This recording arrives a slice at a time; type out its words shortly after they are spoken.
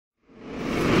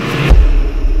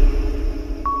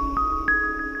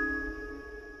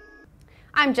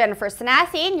I'm Jennifer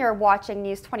Sanasi, and you're watching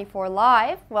News 24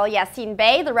 Live. Well, Yasiin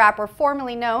Bey, the rapper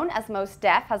formerly known as Mos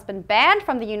Def, has been banned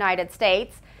from the United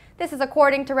States. This is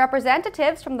according to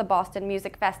representatives from the Boston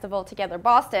music festival Together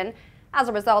Boston. As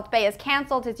a result, Bey has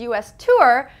cancelled his U.S.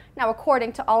 tour. Now,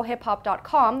 according to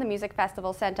allhiphop.com, the music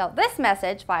festival sent out this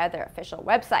message via their official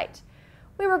website.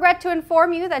 We regret to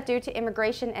inform you that due to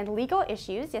immigration and legal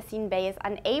issues, Yasiin Bey is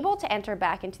unable to enter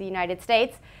back into the United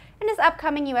States, and his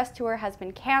upcoming U.S. tour has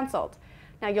been cancelled.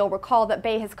 Now, you'll recall that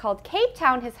Bey has called Cape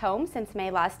Town his home since May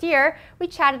last year. We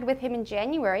chatted with him in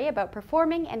January about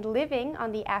performing and living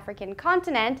on the African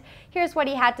continent. Here's what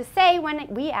he had to say when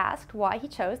we asked why he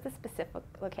chose the specific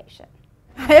location.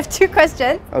 I have two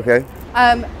questions. Okay.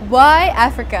 Why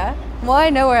Africa? Why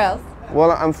nowhere else?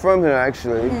 Well, I'm from here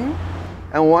actually.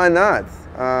 And why not?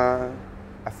 I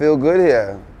feel good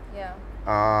here. Yeah.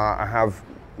 I have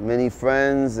many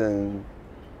friends and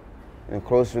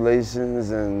close relations,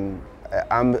 and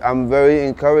I'm very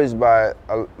encouraged by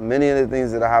many of the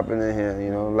things that are happening here. You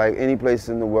know, like any place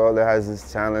in the world that has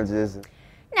its challenges.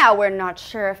 Now, we're not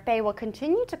sure if Bey will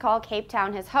continue to call Cape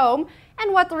Town his home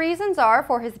and what the reasons are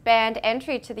for his banned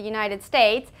entry to the United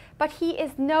States, but he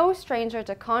is no stranger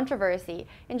to controversy.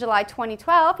 In July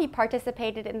 2012, he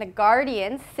participated in The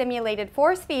Guardian's simulated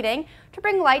force feeding to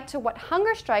bring light to what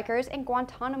hunger strikers in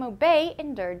Guantanamo Bay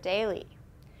endured daily.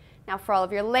 Now, for all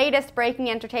of your latest breaking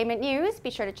entertainment news, be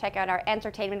sure to check out our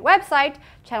entertainment website,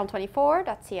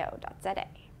 channel24.co.za.